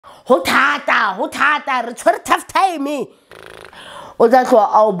ho thata, re tshwere tough time. O tla tloa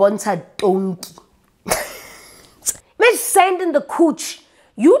a o bontsha tonki. Me send in the cooch.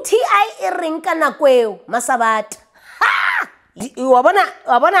 UTI e reng ka nako eo, Masabata. Ha! Wa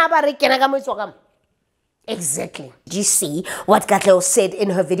bona ba re kena ka motswa ka. Exactly. Do you see what Katleho said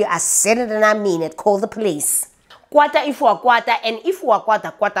in her video? I said it and I mean it. Call the police. Kwata if wa kwata, and if wa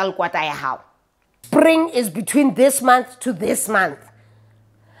kwata, kwata kwata ya how. Spring is between this month to this month.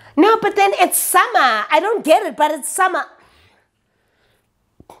 No, but then it's summer. I don't get it, but it's summer.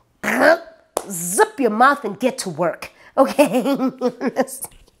 Zip your mouth and get to work. Okay.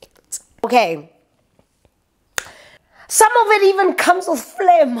 Okay. Some of it even comes with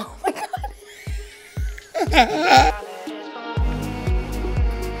phlegm. Oh my God.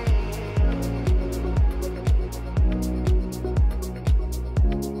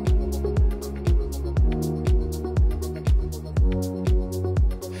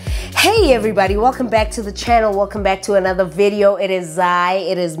 Hey everybody, welcome back to the channel. Welcome back to another video. It is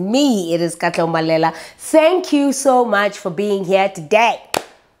me, it is Katleho. Thank you so much for being here today.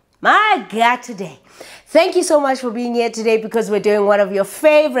 My God, today. Thank you so much for being here today because we're doing one of your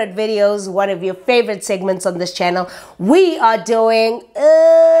favorite videos, one of your favorite segments on this channel. We are doing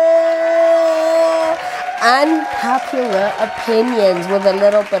unpopular opinions with a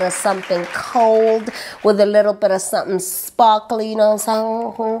little bit of something cold, with a little bit of something sparkly, you know what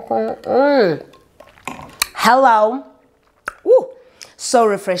I'm saying? Hello. Woo. So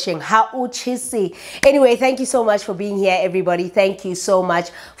refreshing. How uchisi. Anyway, thank you so much for being here, everybody. Thank you so much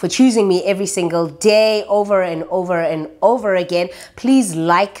for choosing me every single day, over and over and over again. Please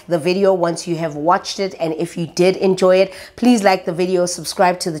like the video once you have watched it, and if you did enjoy it, please like the video,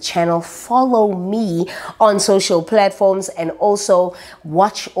 subscribe to the channel, follow me on social platforms, and also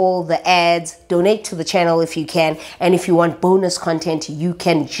watch all the ads. Donate to the channel if you can, and if you want bonus content, you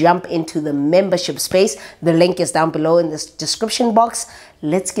can jump into the membership space. The link is down below in the description box.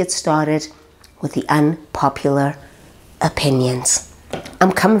 Let's get started with the unpopular opinions.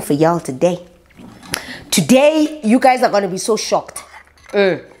 I'm coming for y'all today. Today, you guys are going to be so shocked.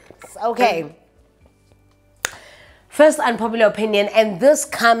 Okay. First unpopular opinion, and this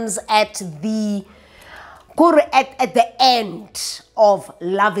comes at the end of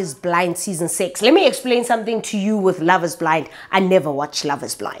Love is Blind season 6. Let me explain something to you with Love is Blind. I never watched Love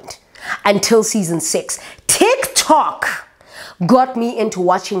is Blind until season 6. TikTok got me into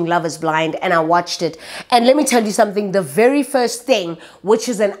watching Love is Blind, and I watched it. And let me tell you something, the very first thing, which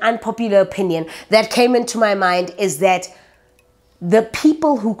is an unpopular opinion, that came into my mind is that the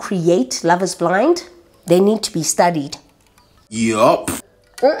people who create Love is Blind, they need to be studied. Yup.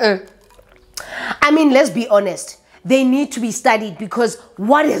 I mean, let's be honest. They need to be studied because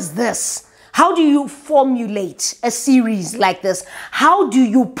what is this? How do you formulate a series like this? How do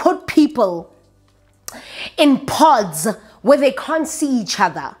you put people in pods where they can't see each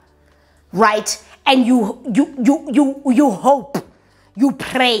other, right? And you hope, you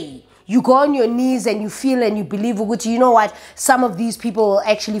pray, you go on your knees and you feel and you believe, you know what? Some of these people will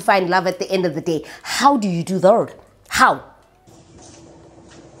actually find love at the end of the day. How do you do that? How?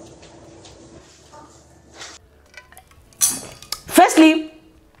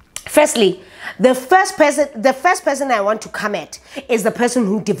 Firstly, the first person I want to come at is the person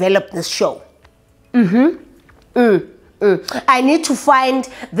who developed this show. I need to find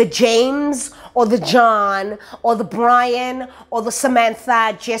the James or the John or the Brian or the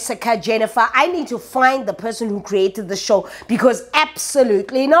Samantha, Jessica, Jennifer. I need to find the person who created the show, because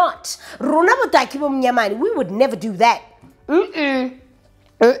absolutely not. We would never do that.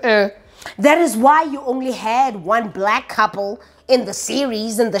 That is why you only had one black couple in the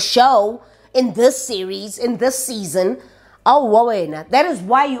series, in the show, in this series, in this season. Oh, Wawena. That is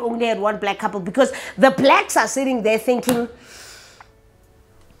why you only had one black couple, because the blacks are sitting there thinking,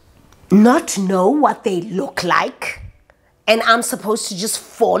 not know what they look like, and I'm supposed to just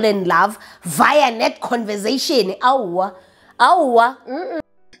fall in love via net conversation.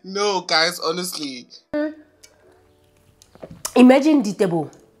 No, guys, honestly. Imagine Ditebo.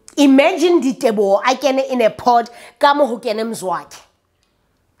 I can in a pod, kamo ho kene mzwaki.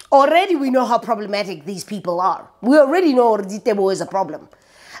 Already we know how problematic these people are. We already know Ditebo is a problem.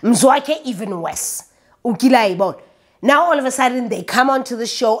 Mzwake even worse. Now all of a sudden they come onto the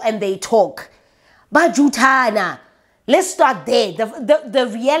show and they talk. Bajutana. Let's start there. The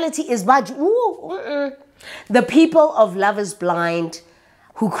reality is the people of Love is Blind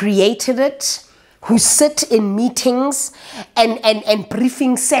who created it, who sit in meetings and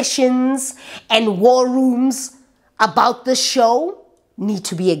briefing sessions and war rooms about the show, need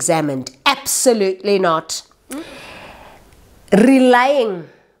to be examined. Absolutely not. Relying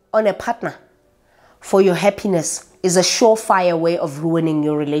on a partner for your happiness is a surefire way of ruining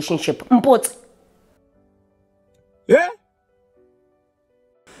your relationship. Yeah?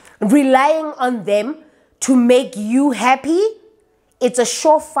 Relying on them to make you happy, it's a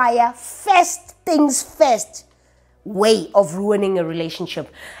surefire, first things first way of ruining a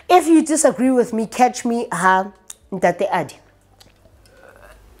relationship. If you disagree with me, catch me, Ntate Adi.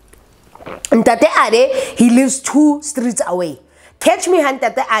 Ntate Adi, he lives 2 streets away. Catch me,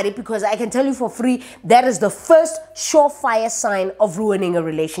 Ntate Adi, because I can tell you for free, that is the first surefire sign of ruining a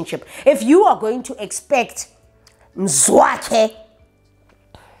relationship. If you are going to expect Mzwake,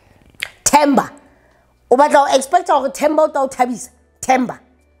 Temba, expect our Temba without Tabis, Temba.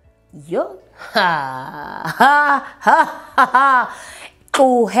 Yo, ha ha ha ha.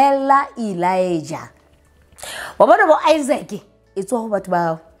 Kohela Elijah. What about Isaac? It's all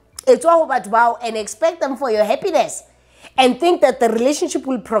about and expect them for your happiness. And think that the relationship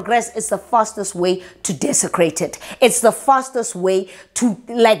will progress is the fastest way to desecrate it. It's the fastest way to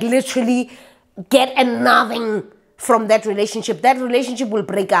like literally get nothing from that relationship. That relationship will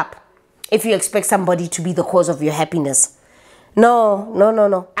break up if you expect somebody to be the cause of your happiness. No.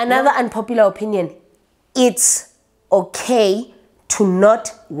 Another unpopular opinion. It's okay to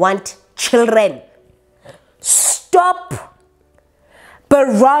not want children. Stop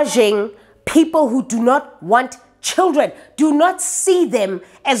barraging people who do not want children. Do not see them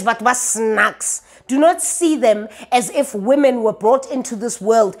as batwa snacks. Do not see them as if women were brought into this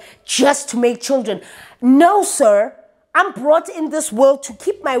world just to make children. No, sir. I'm brought in this world to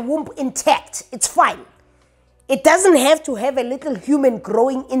keep my womb intact. It's fine. It doesn't have to have a little human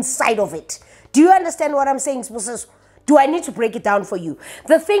growing inside of it. Do you understand what I'm saying, spouses? Do I need to break it down for you?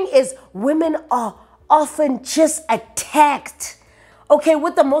 The thing is, women are often just attacked, okay,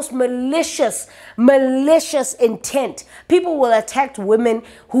 with the most malicious intent. People will attack women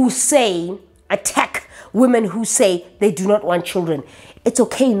who say they do not want children. It's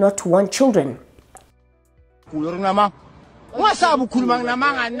okay not to want children.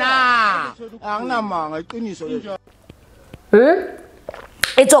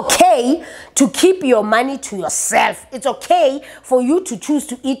 It's okay to keep your money to yourself. It's okay for you to choose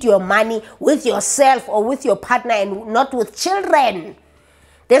to eat your money with yourself or with your partner and not with children.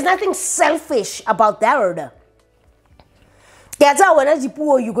 There's nothing selfish about that. That's how when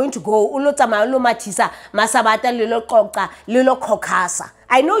you're going to go,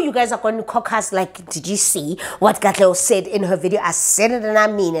 I know you guys are going to caucus like, did you see what Katleho said in her video? I said it and I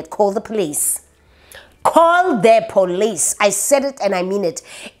mean it. Call the police. Call the police. I said it and I mean it.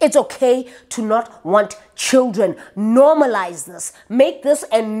 It's okay to not want children. Normalize this. Make this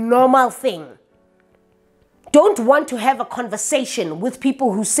a normal thing. Don't want to have a conversation with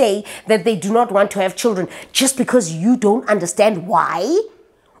people who say that they do not want to have children just because you don't understand why.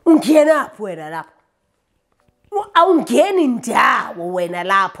 Why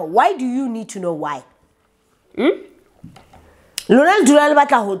do you need to know why?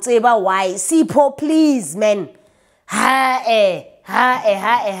 Why? Sipho, please, man.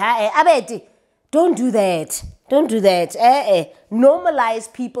 Don't do that. Don't do that.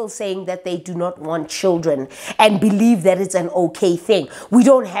 Normalize people saying that they do not want children and believe that it's an okay thing. We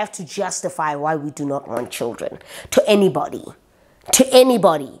don't have to justify why we do not want children to anybody. To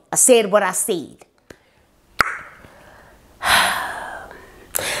anybody. I said what I said.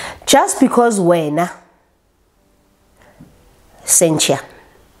 Just because when Sentia,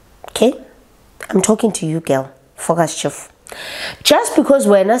 okay? I'm talking to you, girl. Focus, Chief. Just because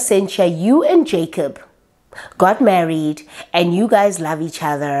when Sentia, you and Jacob got married and you guys love each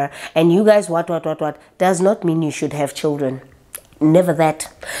other and you guys what does not mean you should have children. Never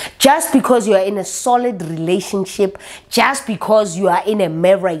that. Just because you are in a solid relationship, just because you are in a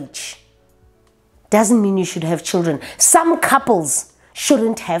marriage, doesn't mean you should have children. Some couples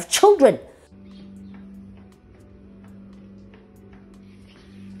shouldn't have children.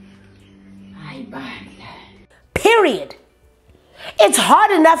 Period. It's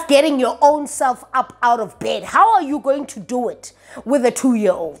hard enough getting your own self up out of bed. How are you going to do it with a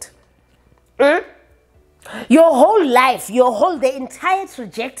 2-year-old? Your whole life, the entire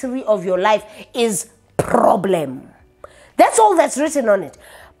trajectory of your life is problem. That's all that's written on it.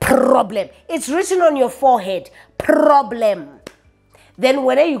 Problem. It's written on your forehead. Problem. Then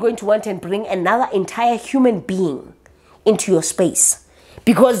when are you going to want and bring another entire human being into your space?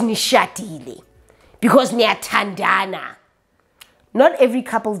 Because nishatile. Because niyathandana. Not every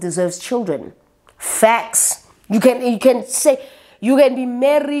couple deserves children. Facts. You can say you can be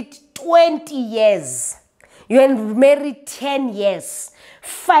married 20 years. You can be married 10 years,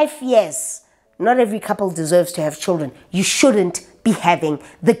 5 years. Not every couple deserves to have children. You shouldn't be having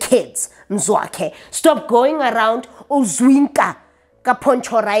the kids. Mzwakhe. Stop going around uzwinka ka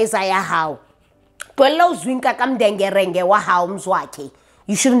ponchoraiza ya hao. Kwela uzwinka ka mdengerenge wa hao mzwakhe.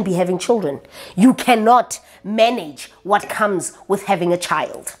 You shouldn't be having children. You cannot manage what comes with having a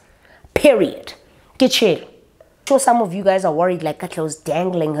child. Period. Get chill. Sure, some of you guys are worried like Katleho's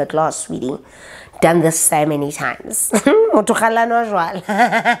dangling her glass, sweetie. Done this so many times.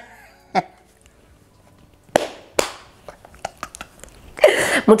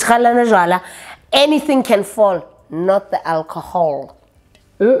 Anything can fall, not the alcohol.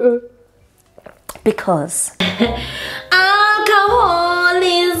 Because alcohol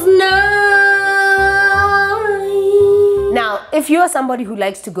is nice. Now, if you are somebody who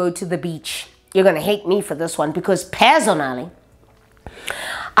likes to go to the beach, you're going to hate me for this one, because personally,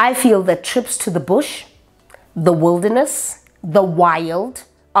 I feel that trips to the bush, the wilderness, the wild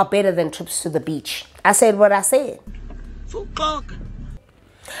are better than trips to the beach. I said what I said.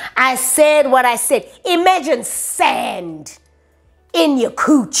 I said what I said. Imagine sand in your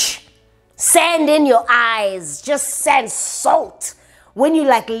cooch, sand in your eyes, just sand, salt. When you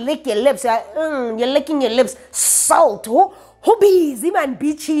like lick your lips, you're licking your lips, salt. Who busy man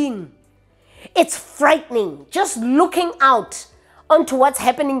beaching? It's frightening. Just looking out onto what's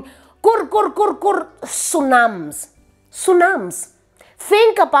happening. Tsunamis.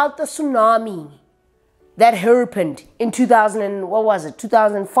 Think about the tsunami that happened in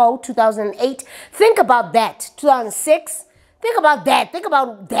 2004, 2008. Think about that. 2006. Think about that. Think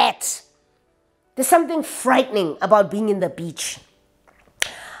about that. There's something frightening about being in the beach.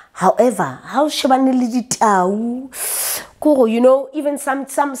 However, how you know, even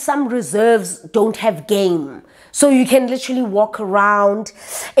some reserves don't have game. So you can literally walk around.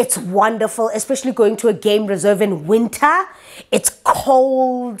 It's wonderful, especially going to a game reserve in winter. It's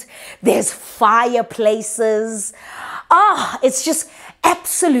cold. There's fireplaces. It's just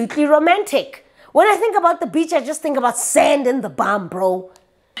absolutely romantic. When I think about the beach, I just think about sand in the bum, bro.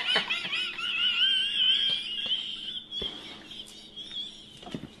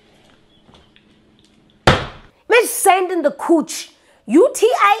 Imagine sand in the cooch.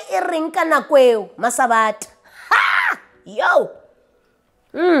 UTI irinka na kweo, masabat. Ha! Yo!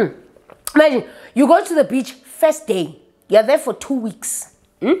 Imagine, you go to the beach first day. You're there for 2 weeks.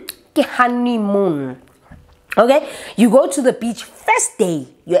 The honeymoon. Okay? You go to the beach first day.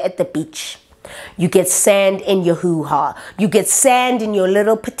 You're at the beach. You get sand in your hoo-ha. You get sand in your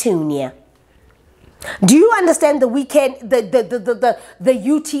little petunia. Do you understand the weekend, the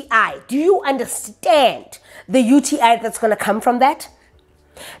UTI? Do you understand the UTI that's going to come from that?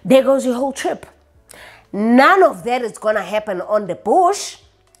 There goes your whole trip. None of that is going to happen on the bush.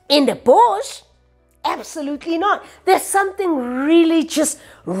 In the bush, absolutely not. There's something really just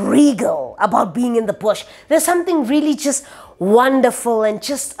regal about being in the bush. There's something really just wonderful and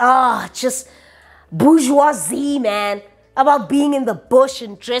just bourgeoisie, man, about being in the bush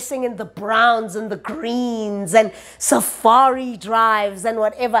and dressing in the browns and the greens and safari drives and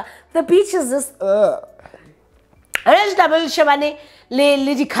whatever. The beach is just le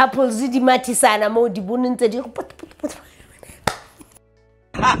couples di matisana mo di buninte di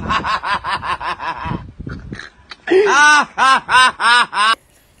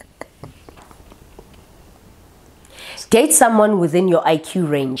Date someone within your IQ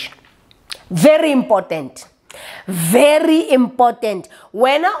range. Very important. Very important.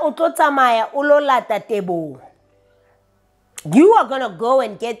 When utotsamaya ulolata tebo, you are going to go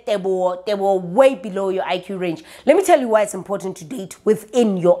and get tebo way below your IQ range. Let me tell you why it's important to date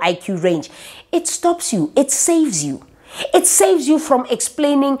within your IQ range. It stops you. It saves you. It saves you from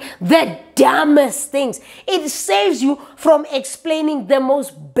explaining the dumbest things. It saves you from explaining the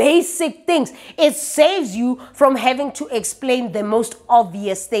most basic things. It saves you from having to explain the most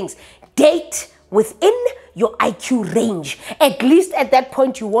obvious things. Date within your IQ range. At least at that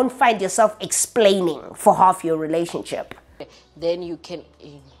point, you won't find yourself explaining for half your relationship. Then you can...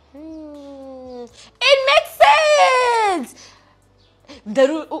 It makes sense!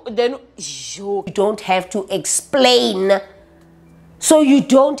 Then you don't have to explain. So you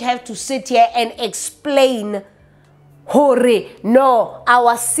don't have to sit here and explain. Hore, no,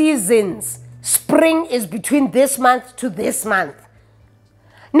 our seasons. Spring is between this month to this month.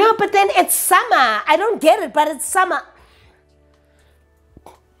 No, but then it's summer. I don't get it, but it's summer.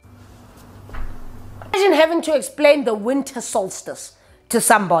 Imagine having to explain the winter solstice to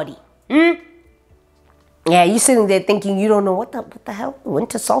somebody. Yeah, you're sitting there thinking you don't know what the hell?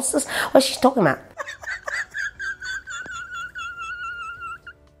 Winter solstice? What's she talking about?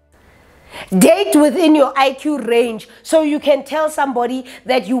 Date within your IQ range, so you can tell somebody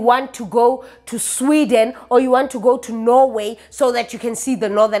that you want to go to Sweden or you want to go to Norway so that you can see the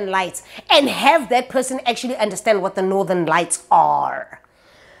northern lights, and have that person actually understand what the northern lights are.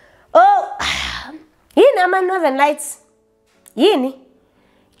 Oh, yini ama northern lights? Yini?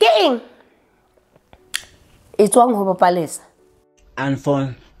 King. It's one who palace. And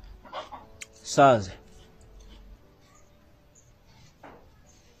phone. Saz.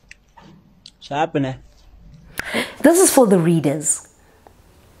 This is for the readers.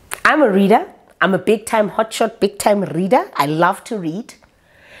 I'm a reader. I'm a big-time hotshot, big-time reader. I love to read.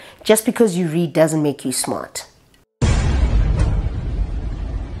 Just because you read doesn't make you smart.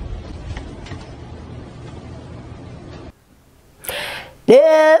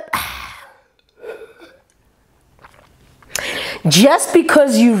 Just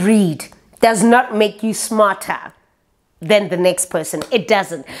because you read does not make you smarter than the next person. It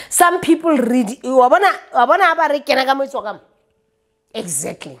doesn't. Some people read.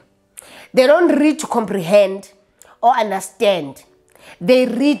 Exactly. They don't read to comprehend or understand. They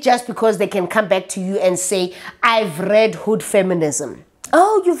read just because they can come back to you and say, I've read Hood Feminism.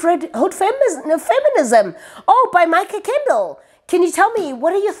 Oh, you've read Hood Feminism. Oh, by Micah Kendall. Can you tell me,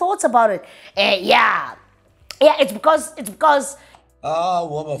 what are your thoughts about it? Yeah, it's because.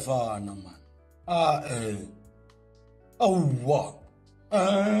 Wabafana man. What?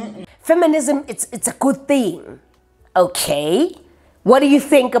 Feminism, it's a good thing. Okay. What do you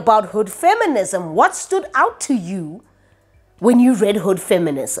think about Hood Feminism? What stood out to you when you read Hood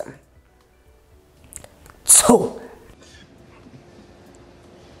Feminism? So,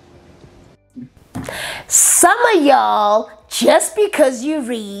 some of y'all, just because you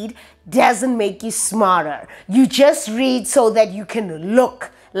read doesn't make you smarter. You just read so that you can look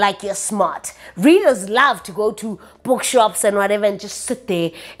like you're smart. Readers love to go to bookshops and whatever and just sit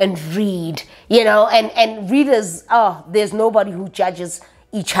there and read, you know, and readers, there's nobody who judges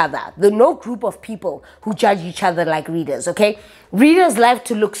each other. There's no group of people who judge each other like readers, okay? Readers love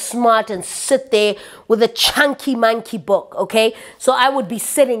to look smart and sit there with a chunky monkey book, okay? So I would be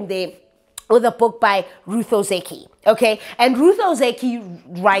sitting there with a book by Ruth Ozeki, okay? And Ruth Ozeki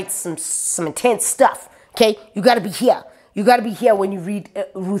writes some intense stuff, okay? You gotta be here. You gotta be here when you read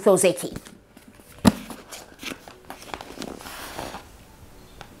Ruth Ozeki.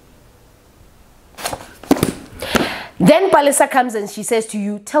 Then Palisa comes and she says to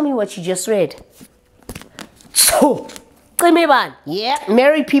you, tell me what you just read. So, yeah,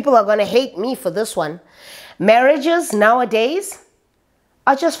 married people are gonna hate me for this one. Marriages nowadays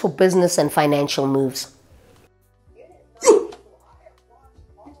are just for business and financial moves.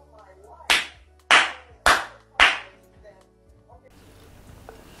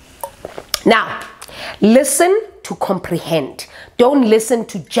 Now, listen to comprehend. Don't listen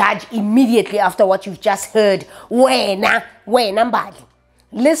to judge immediately after what you've just heard. Wena mbali.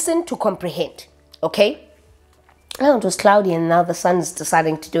 Listen to comprehend, okay? Oh, it was cloudy and now the sun's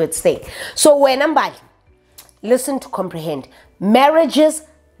deciding to do its thing. So, wena mbali. Listen to comprehend. Marriages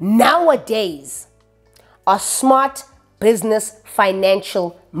nowadays are smart business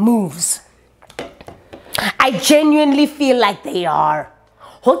financial moves. I genuinely feel like they are.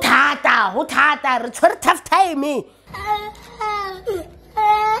 Hotata, it's a tough time.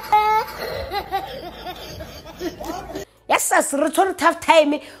 Yes, it's a tough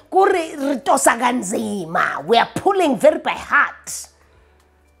time. We are pulling very by heart.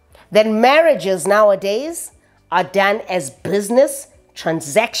 Then marriages nowadays are done as business,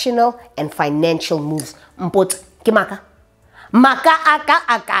 transactional, and financial moves. Maka aka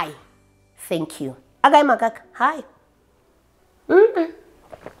akai. Thank you. Agai makak. Hi.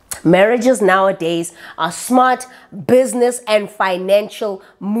 Marriages nowadays are smart business and financial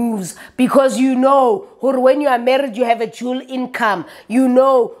moves because you know when you are married you have a dual income. You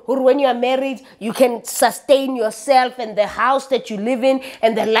know when you are married you can sustain yourself and the house that you live in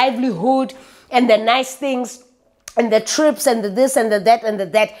and the livelihood and the nice things and the trips and the this and the that and the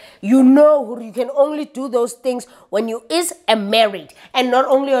that. You know you can only do those things when you is a married. And not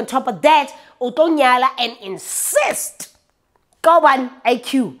only on top of that, utonyala and insist. Go on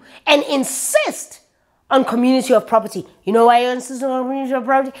IQ and insist on community of property. You know why you're insisting on community of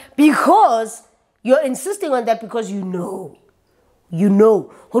property? Because you're insisting on that because you know.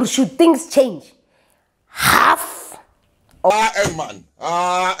 Or should things change? Half of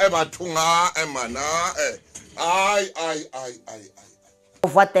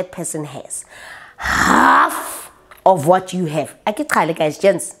what that person has. Half of what you have. I get guys,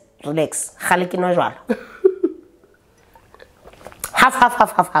 gents. Relax. Half.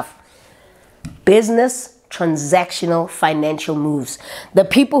 Business, transactional financial moves. The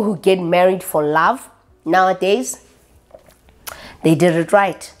people who get married for love nowadays, they did it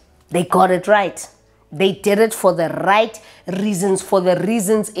right. They got it right. They did it for the right reasons, for the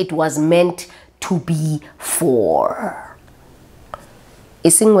reasons it was meant to be for.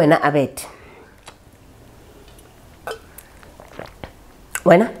 Ising wena abet.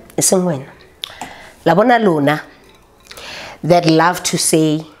 Wena, ising wena. Labona luna that love to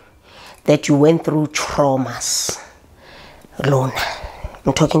say that you went through traumas. Luna,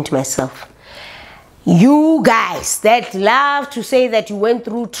 I'm talking to myself. You guys that love to say that you went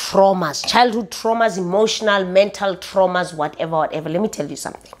through traumas, childhood traumas, emotional, mental traumas, whatever. Let me tell you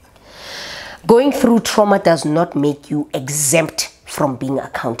something. Going through trauma does not make you exempt from being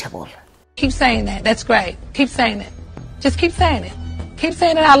accountable. Keep saying that. That's great. Keep saying it. Just keep saying it. Keep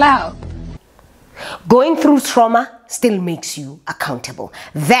saying it out loud. Going through trauma still makes you accountable.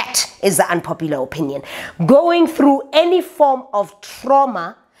 That is the unpopular opinion. Going through any form of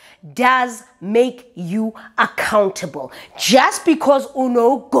trauma does make you accountable. Just because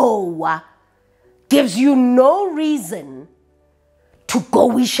uno go gives you no reason to go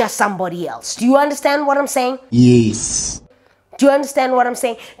wish somebody else. Do you understand what I'm saying? Yes. Do you understand what I'm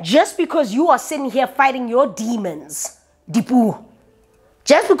saying? Just because you are sitting here fighting your demons, Dipu,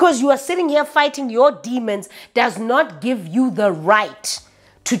 just because you are sitting here fighting your demons does not give you the right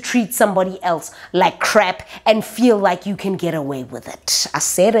to treat somebody else like crap and feel like you can get away with it. I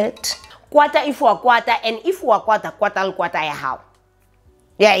said it. Kwata if wa kwata, and if wa kwata, kwata le kwata ya how.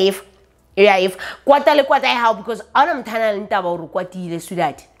 Yeah, if kwata le kwata ya how, because anam tana ntaba uru kwati le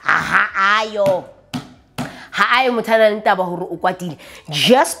sudati. Ayo.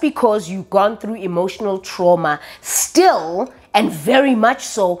 Just because you've gone through emotional trauma still and very much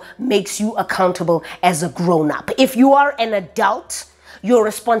so makes you accountable as a grown-up. If you are an adult, your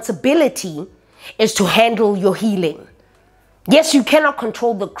responsibility is to handle your healing. Yes, you cannot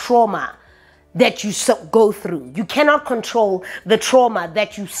control the trauma that you go through. You cannot control the trauma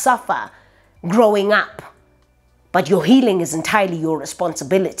that you suffer growing up. But your healing is entirely your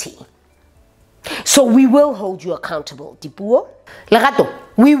responsibility. So we will hold you accountable. Dipuo? Lagato,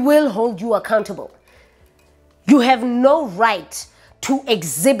 we will hold you accountable. You have no right to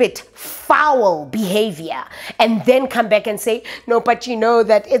exhibit foul behavior and then come back and say, no, but you know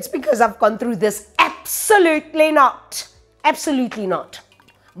that it's because I've gone through this. Absolutely not. Absolutely not.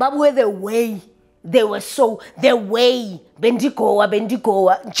 But with the way they were the way,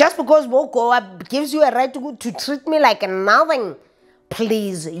 bendikoa. Just because Wokoa gives you a right to treat me like a nothing.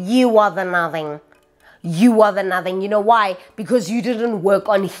 Please, you are the nothing. You are the nothing. You know why? Because you didn't work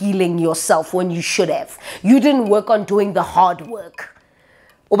on healing yourself when you should have. You didn't work on doing the hard work.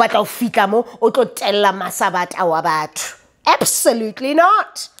 Absolutely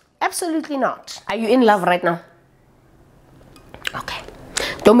not. Absolutely not. Are you in love right now? Okay.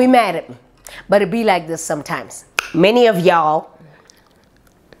 Don't be mad at me. But it be like this sometimes. Many of y'all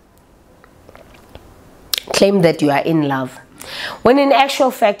claim that you are in love, when in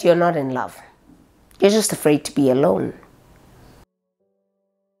actual fact you're not in love. You're just afraid to be alone.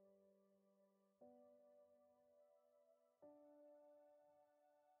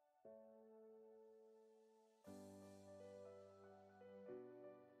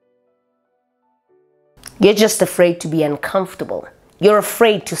 You're just afraid to be uncomfortable. You're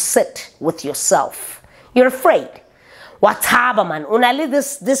afraid to sit with yourself. You're afraid. What's happening, man? Only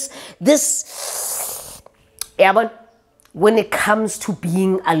this. Yeah, but when it comes to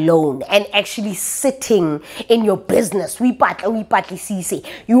being alone and actually sitting in your business, you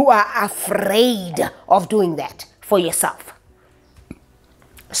are afraid of doing that for yourself.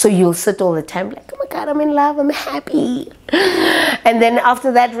 So you'll sit all the time like, oh my God, I'm in love, I'm happy. And then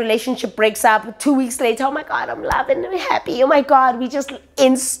after that relationship breaks up, 2 weeks later, oh my God, I'm loving, I'm happy. Oh my God, we just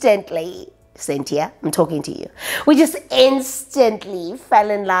instantly, Cynthia, I'm talking to you. We just instantly fell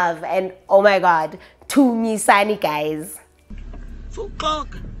in love and oh my God, two Nisani guys.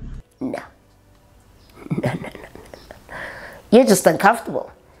 No. You're just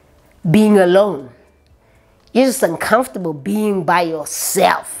uncomfortable being alone. You're just uncomfortable being by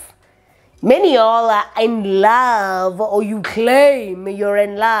yourself. Many of y'all are in love, or you claim you're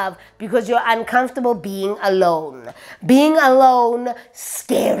in love because you're uncomfortable being alone. Being alone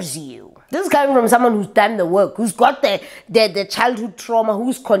scares you. This is coming from someone who's done the work, who's got the childhood trauma,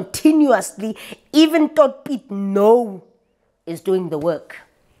 who's continuously, even taught it no, is doing the work.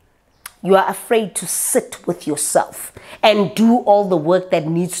 You are afraid to sit with yourself and do all the work that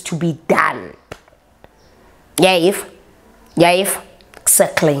needs to be done. Yeah,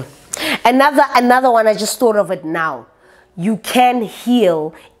 exactly. Another one, I just thought of it now. You can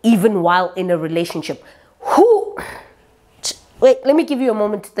heal even while in a relationship. Who? Wait, let me give you a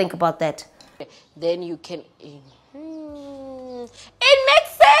moment to think about that. Then you can... It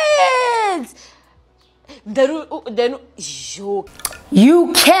makes sense!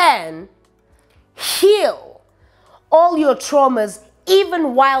 You can heal all your traumas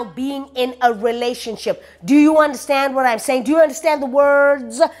even while being in a relationship. Do you understand what I'm saying? Do you understand the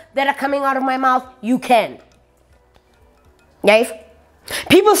words that are coming out of my mouth? You can. Yes?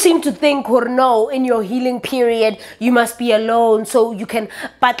 People seem to think, or no, in your healing period, you must be alone so you can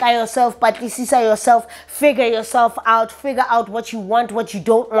batla yourself, batlisisa yourself, figure yourself out, figure out what you want, what you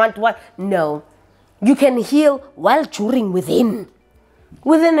don't want, what. No. You can heal while during within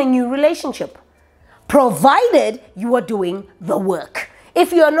a new relationship, provided you are doing the work.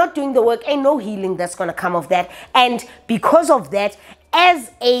 If you are not doing the work, ain't no healing that's going to come of that. And because of that,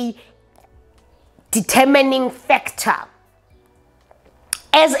 as a determining factor,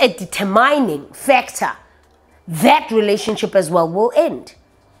 that relationship as well will end.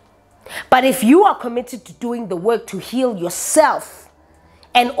 But if you are committed to doing the work to heal yourself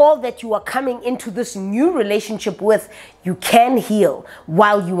and all that you are coming into this new relationship with, you can heal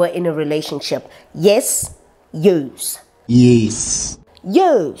while you are in a relationship. Yes, use. Yes.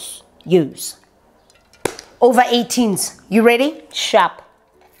 Use. Over 18s. You ready? Sharp.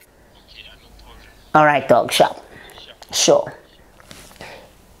 All right, dog, sharp. Sure.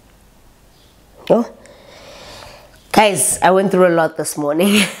 Oh. Guys, I went through a lot this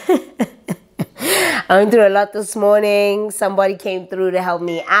morning. Somebody came through to help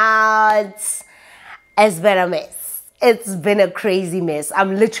me out. It's been a mess. It's been a crazy mess.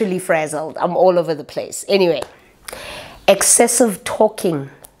 I'm literally frazzled. I'm all over the place. Anyway, excessive talking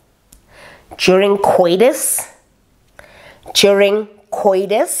during coitus,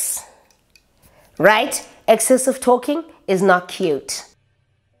 right? Excessive talking is not cute.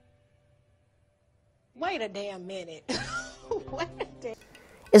 Wait a damn minute.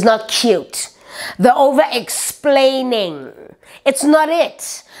 It's not cute. The over-explaining, it's not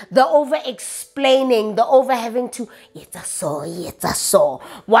it. The over-explaining, the over having to, it's a so.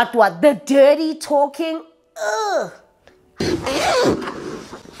 What? The dirty talking, ugh.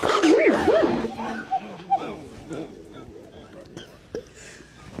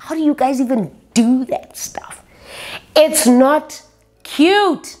 How do you guys even do that stuff? It's not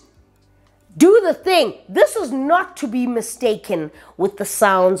cute. Do the thing. This is not to be mistaken with the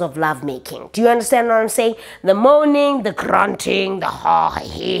sounds of lovemaking. Do you understand what I'm saying? The moaning, the grunting, the ha,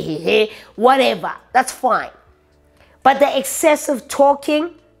 he, he, whatever. That's fine. But the excessive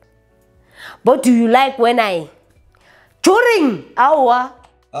talking, but do you like when I... During our...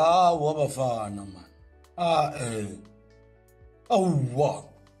 Wabafana, man. What?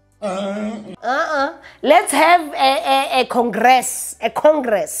 Let's have a congress.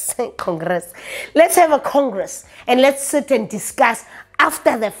 Let's have a congress and let's sit and discuss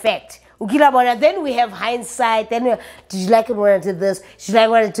after the fact. Then we have hindsight. Then did you like it when I did this? Did you like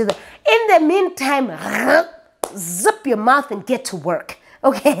when I did that? In the meantime, zip your mouth and get to work.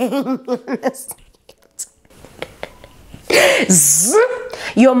 Okay? Zip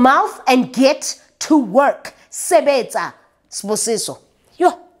your mouth and get to work. Sebeza. Sposiso.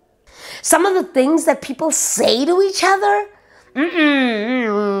 Yo. Some of the things that people say to each other,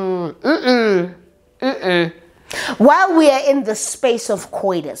 while we are in the space of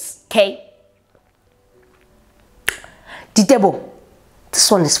coitus, okay? Ditebo, this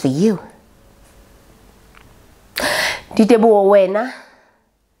one is for you. Ditebo Owena,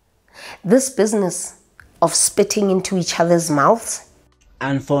 this business of spitting into each other's mouths.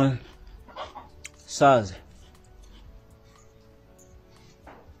 And for Saz.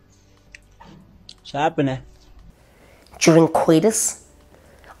 During coitus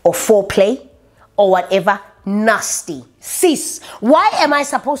or foreplay or whatever, nasty. Cease. Why am I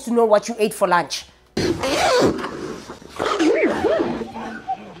supposed to know what you ate for lunch?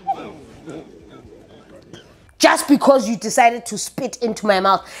 Just because you decided to spit into my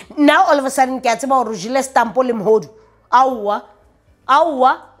mouth. Now all of a sudden,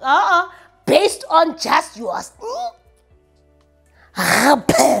 based on just yours.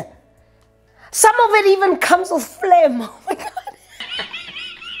 Some of it even comes with phlegm. Oh my God.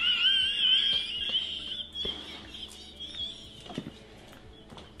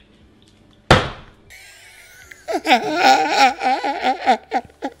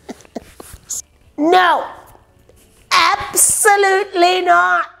 No. Absolutely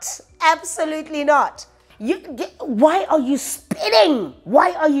not. Absolutely not. Why are you spitting?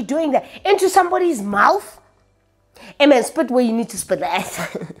 Why are you doing that? Into somebody's mouth? Hey man, spit where you need to spit.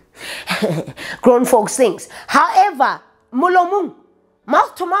 Grown folks things. However, mulomung,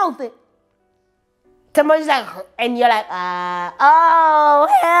 mouth to mouth, Somebody's like, and you're like, oh,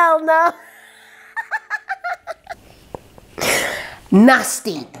 hell no.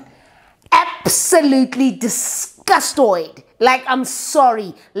 Nasty. Absolutely disgustoid. Like, I'm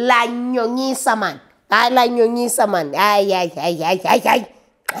sorry. La nyongisa man. La nyongisa man. Ay,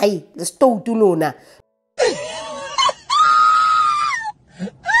 let's talk to Luna.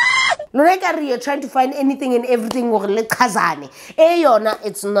 Loreka, you're trying to find anything and everything or lekazane.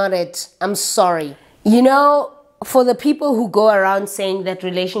 It's not it. I'm sorry. You know, for the people who go around saying that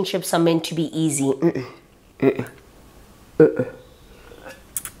relationships are meant to be easy,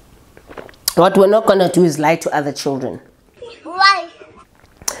 what we're not gonna do is lie to other children. Why?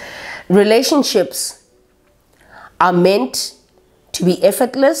 Relationships are meant to be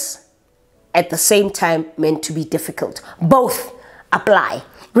effortless, at the same time meant to be difficult. Both apply.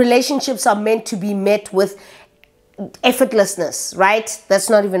 Relationships are meant to be met with effortlessness, right? That's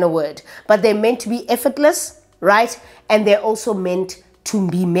not even a word. But they're meant to be effortless, right? And they're also meant to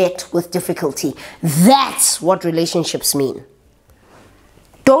be met with difficulty. That's what relationships mean.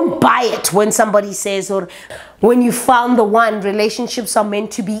 Don't buy it when somebody says, or when you found the one, relationships are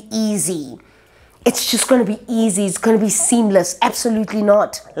meant to be easy. It's just going to be easy. It's going to be seamless. Absolutely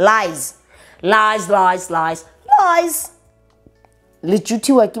not. Lies. Lies, lies, lies, lies.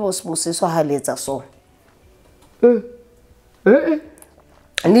 Lejutiwa ke bosebosiso ha letsa so.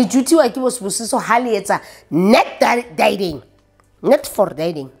 Lejutiwa ke bosebosiso ha letsa net dating. Not for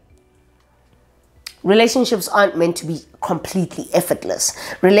dating. Relationships aren't meant to be completely effortless.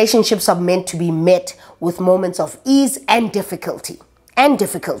 Relationships are meant to be met with moments of ease and difficulty.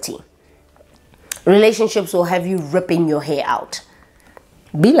 Relationships will have you ripping your hair out.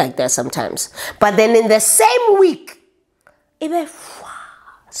 Be like that sometimes. But then in the same week,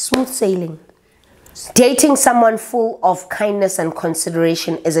 smooth sailing. Dating someone full of kindness and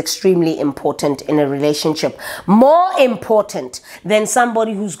consideration is extremely important in a relationship. More important than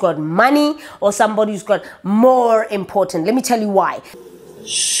somebody who's got money or somebody who's got more important. Let me tell you why.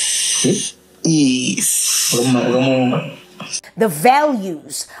 The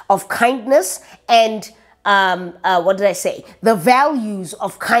values of kindness and the values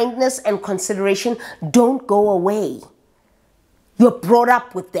of kindness and consideration don't go away. You're brought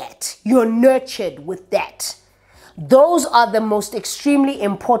up with that. You're nurtured with that. Those are the most extremely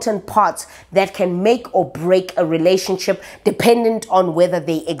important parts that can make or break a relationship, dependent on whether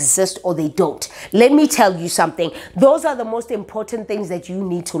they exist or they don't. Let me tell you something. Those are the most important things that you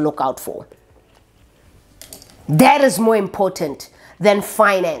need to look out for. That is more important than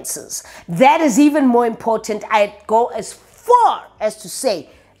finances. That is even more important, I'd go as far as to say,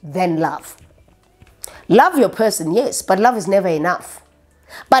 than love. Love your person, yes, but love is never enough.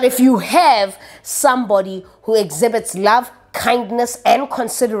 But if you have somebody who exhibits love, kindness, and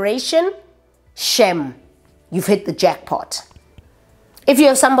consideration, shem, you've hit the jackpot. If you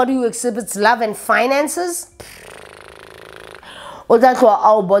have somebody who exhibits love and finances,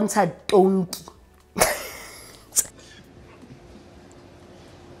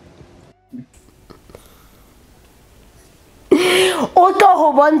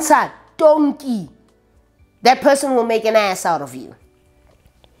 donkey, that person will make an ass out of you.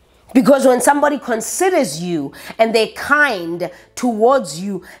 Because when somebody considers you and they're kind towards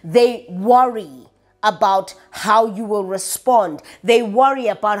you, they worry about how you will respond. They worry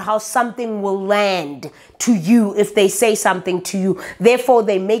about how something will land to you if they say something to you. Therefore,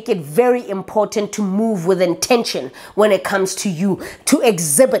 they make it very important to move with intention when it comes to you, to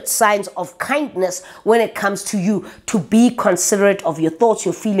exhibit signs of kindness when it comes to you, to be considerate of your thoughts,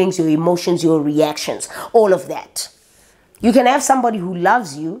 your feelings, your emotions, your reactions, all of that. You can have somebody who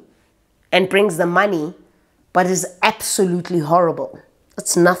loves you and brings the money, but is absolutely horrible.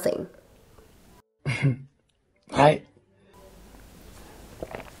 It's nothing. Right.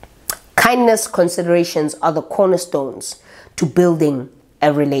 Kindness, considerations are the cornerstones to building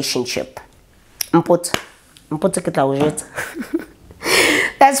a relationship. That's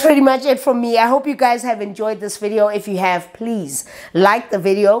pretty much it from me. I hope you guys have enjoyed this video. If you have, please like the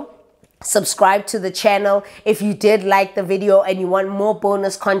video. Subscribe to the channel. If you did like the video and you want more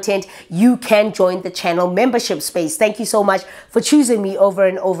bonus content, you can join the channel membership space. Thank you so much for choosing me over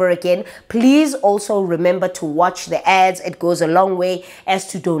and over again. Please also remember to watch the ads. It goes a long way as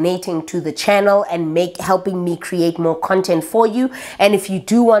to donating to the channel and helping me create more content for you. And if you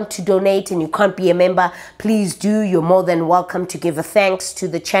do want to donate and you can't be a member, please do. You're more than welcome to give a thanks to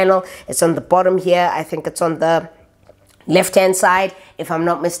the channel. It's on the bottom here. I think it's on the left-hand side, if I'm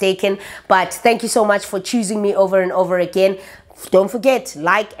not mistaken. But thank you so much for choosing me over and over again. Don't forget,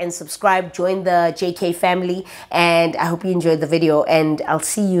 like and subscribe, join the JK family, and I hope you enjoyed the video, and I'll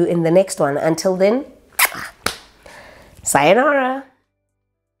see you in the next one. Until then, Sayonara.